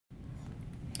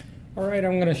Alright,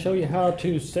 I'm going to show you how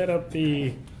to set up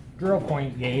the drill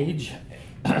point gauge.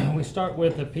 We start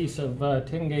with a piece of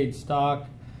 10 gauge stock.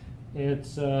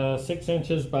 It's 6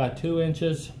 inches by 2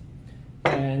 inches,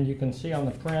 and you can see on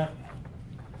the print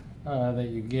that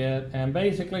you get. And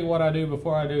basically what I do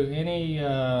before I do any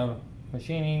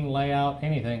machining, layout,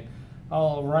 anything,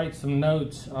 I'll write some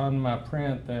notes on my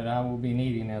print that I will be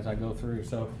needing as I go through.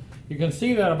 So you can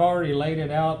see that I've already laid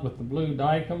it out with the blue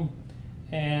Dicom,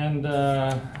 and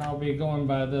I'll be going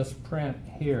by this print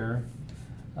here.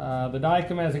 The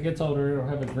Dicom, as it gets older, it'll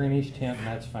have a greenish tint, and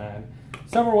that's fine.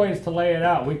 Several ways to lay it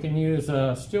out. We can use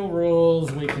steel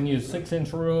rules, we can use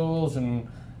 6-inch rules, and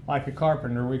like a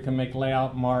carpenter, we can make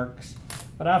layout marks.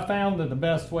 But I found that the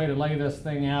best way to lay this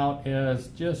thing out is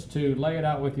just to lay it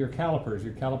out with your calipers.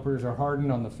 Your calipers are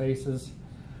hardened on the faces,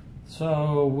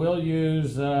 so we'll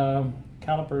use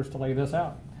calipers to lay this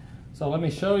out. So let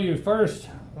me show you first.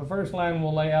 The first line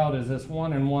we'll lay out is this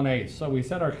 1 1/8. So we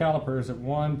set our calipers at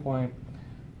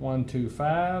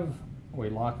 1.125. We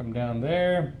lock them down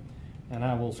there, and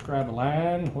I will scribe a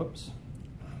line, whoops,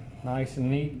 nice and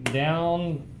neat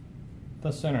down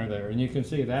the center there. And you can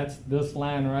see that's this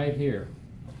line right here.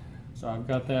 So I've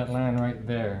got that line right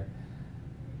there.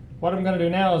 What I'm going to do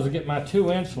now is to get my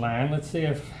 2-inch line. Let's see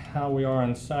how we are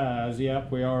in size.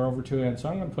 Yep, we are over 2 inches. So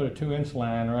I'm going to put a 2-inch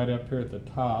line right up here at the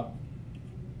top.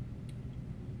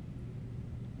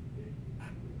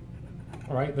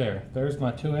 Right there. There's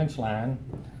my 2-inch line.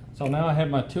 So now I have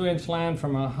my 2-inch line for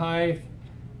my height.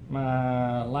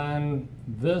 My line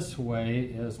this way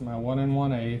is my 1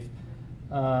 1/8.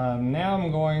 Now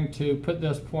I'm going to put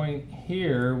this point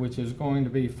here, which is going to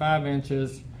be 5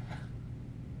 inches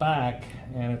back,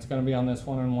 and it's going to be on this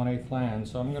 1 1/8 line.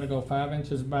 So I'm going to go 5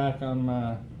 inches back on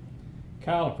my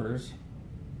calipers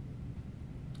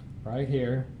right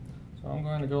here. So I'm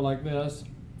going to go like this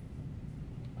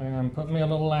and put me a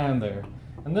little line there.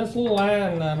 And this little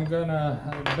line, I'm going to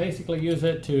basically use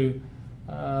it to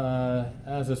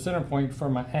as a center point for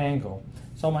my angle.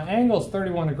 So my angle is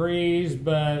 31 degrees,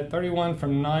 but 31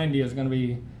 from 90 is going to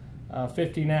be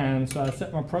 59. So I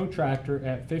set my protractor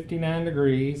at 59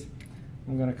 degrees.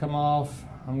 I'm going to come off,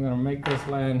 I'm going to make this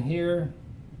line here,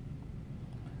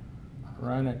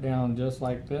 run it down just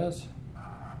like this.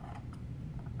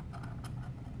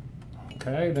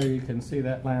 Okay, there you can see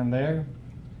that line there.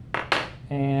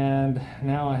 And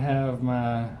now I have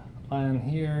my line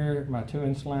here, my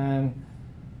 2-inch line,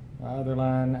 my other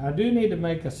line. I do need to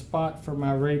make a spot for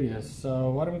my radius. So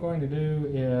what I'm going to do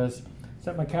is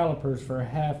set my calipers for a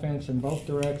 1/2 inch in both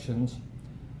directions.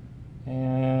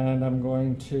 And I'm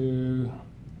going to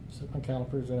set my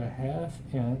calipers at a 1/2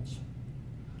 inch,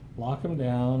 lock them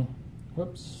down,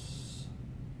 whoops,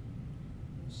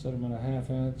 set them at a 1/2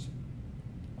 inch,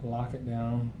 lock it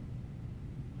down.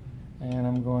 And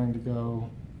I'm going to go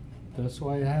this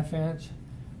way a 1/2 inch,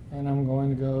 and I'm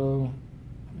going to go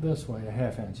this way a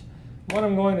 1/2 inch. What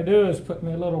I'm going to do is put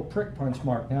me a little prick punch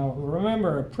mark. Now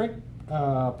remember, a prick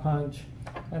punch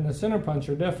and the center punch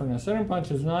are different. A center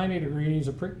punch is 90 degrees,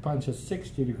 a prick punch is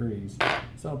 60 degrees.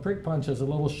 So a prick punch is a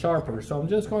little sharper. So I'm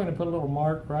just going to put a little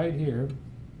mark right here.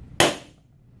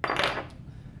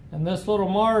 And this little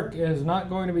mark is not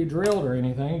going to be drilled or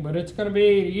anything, but it's going to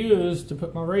be used to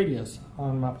put my radius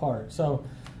on my part. So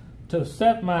to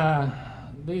set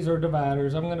these are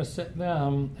dividers, I'm going to set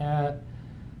them at,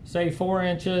 say, 4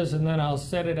 inches, and then I'll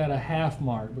set it at a 1/2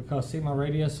 mark, because see, my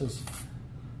radius is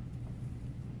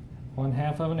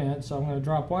 1/2 of an inch. So I'm going to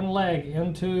drop one leg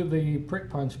into the prick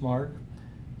punch mark,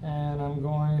 and I'm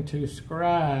going to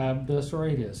scribe this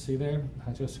radius. See there?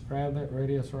 I just scribed that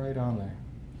radius right on there.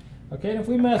 Okay, and if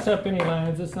we mess up any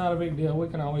lines, it's not a big deal. We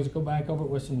can always go back over it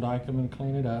with some Dicom and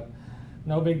clean it up.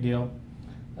 No big deal.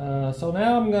 So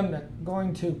now I'm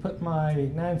going to put my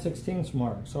 9/16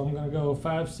 mark. So I'm going to go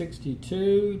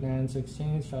 562,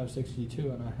 9/16, 562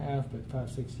 and a half, but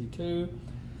 562.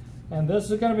 And this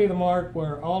is going to be the mark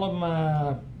where all of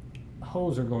my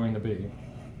holes are going to be.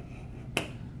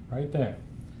 Right there.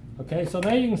 Okay, so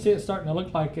now you can see it's starting to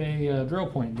look like a drill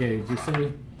point gauge. You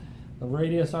see the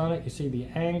radius on it, you see the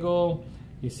angle,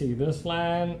 you see this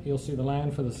line, you'll see the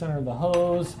line for the center of the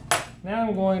hose. Now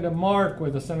I'm going to mark where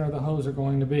the center of the hose are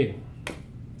going to be.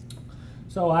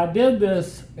 So I did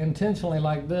this intentionally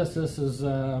like this. This is,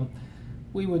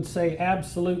 we would say,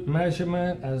 absolute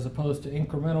measurement as opposed to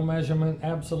incremental measurement.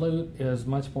 Absolute is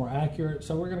much more accurate.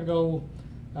 So we're going to go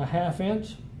a 1/2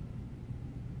 inch.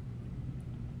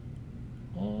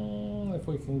 If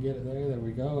we can get it there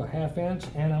we go, a 1/2 inch,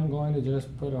 and I'm going to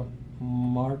just put a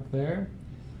mark there.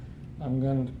 I'm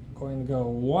going to go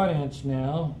 1 inch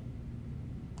now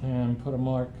and put a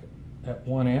mark at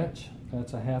 1 inch.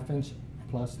 That's a 1/2 inch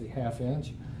plus the 1/2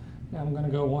 inch. Now I'm going to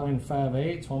go 1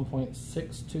 5/8,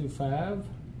 1.625.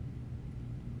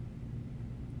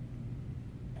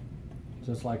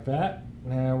 Just like that.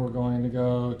 Now we're going to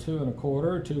go 2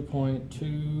 1/4,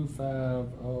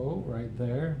 2.250 right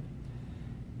there.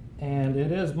 And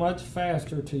it is much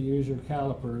faster to use your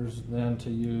calipers than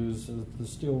to use the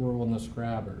steel rule and the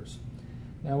scribers.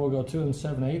 Now we'll go 2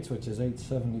 7/8, which is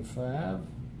 875,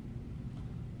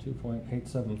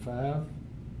 2.875.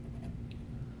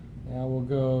 Now we'll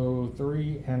go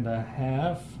 3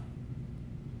 1/2,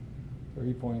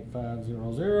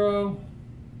 3.500.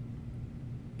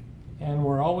 And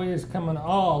we're always coming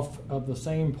off of the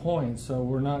same point, so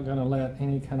we're not going to let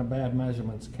any kind of bad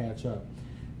measurements catch up.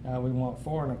 We want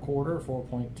 4 1/4,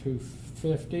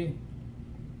 4.250.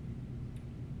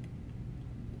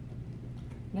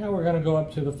 Now we're going to go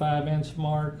up to the 5-inch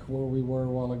mark where we were a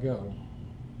while ago.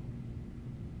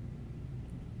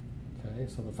 Okay,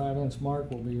 so the 5-inch mark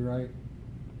will be right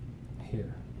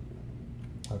here.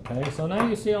 Okay, so now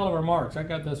you see all of our marks. I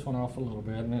got this one off a little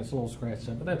bit and it's a little scratched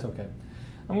up, but that's okay.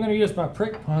 I'm going to use my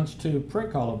prick punch to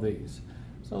prick all of these.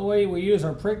 So the way we use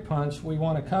our prick punch, we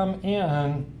want to come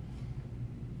in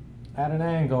at an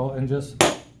angle and just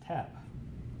tap.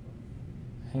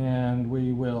 And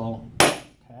we will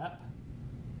tap.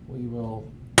 We will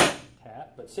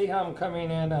tap. But see how I'm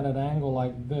coming in at an angle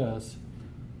like this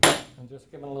and just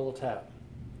giving a little tap.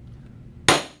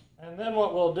 And then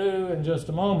what we'll do in just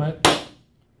a moment,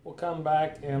 we'll come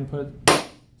back and put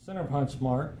center punch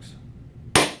marks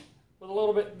with a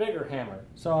little bit bigger hammer.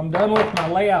 So I'm done with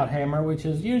my layout hammer, which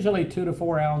is usually 2 to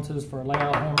 4 ounces for a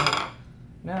layout hammer.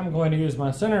 Now I'm going to use my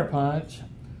center punch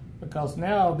because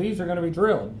now these are going to be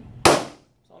drilled.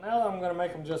 So now I'm going to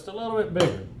make them just a little bit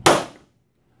bigger.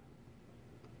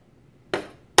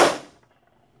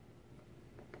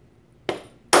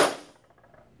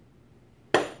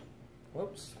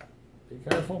 Whoops, be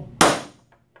careful.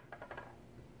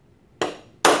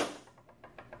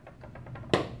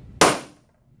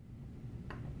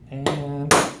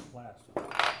 And last one.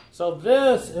 So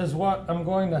this is what I'm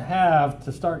going to have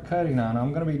to start cutting on.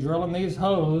 I'm going to be drilling these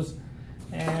holes,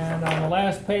 and on the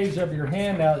last page of your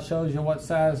handout shows you what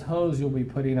size hose you'll be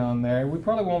putting on there. We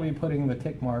probably won't be putting the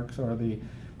tick marks or the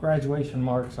graduation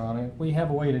marks on it. We have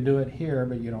a way to do it here,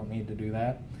 but you don't need to do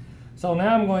that. So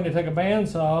now I'm going to take a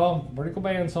bandsaw, vertical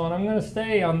bandsaw, and I'm going to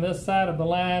stay on this side of the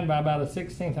line by about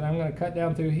 1/16, and I'm going to cut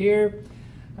down through here.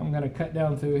 I'm going to cut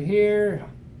down through here.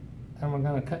 And we're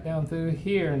going to cut down through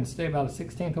here and stay about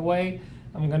 1/16 away.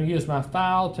 I'm going to use my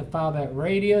file to file that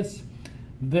radius.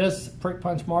 This prick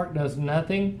punch mark does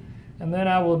nothing. And then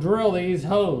I will drill these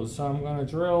holes. So I'm going to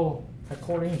drill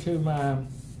according to my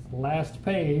last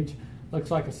page. Looks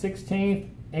like a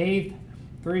 1/16, 1/8,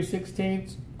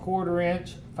 3/16, 1/4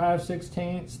 inch,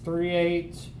 5/16,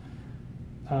 3/8,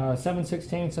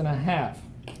 7/16 and a half.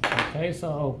 Okay,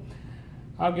 so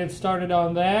I'll get started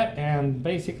on that, and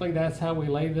basically that's how we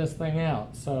lay this thing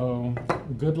out. So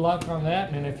good luck on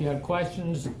that, and if you have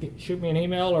questions, shoot me an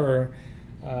email or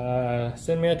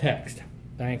send me a text.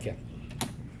 Thank you.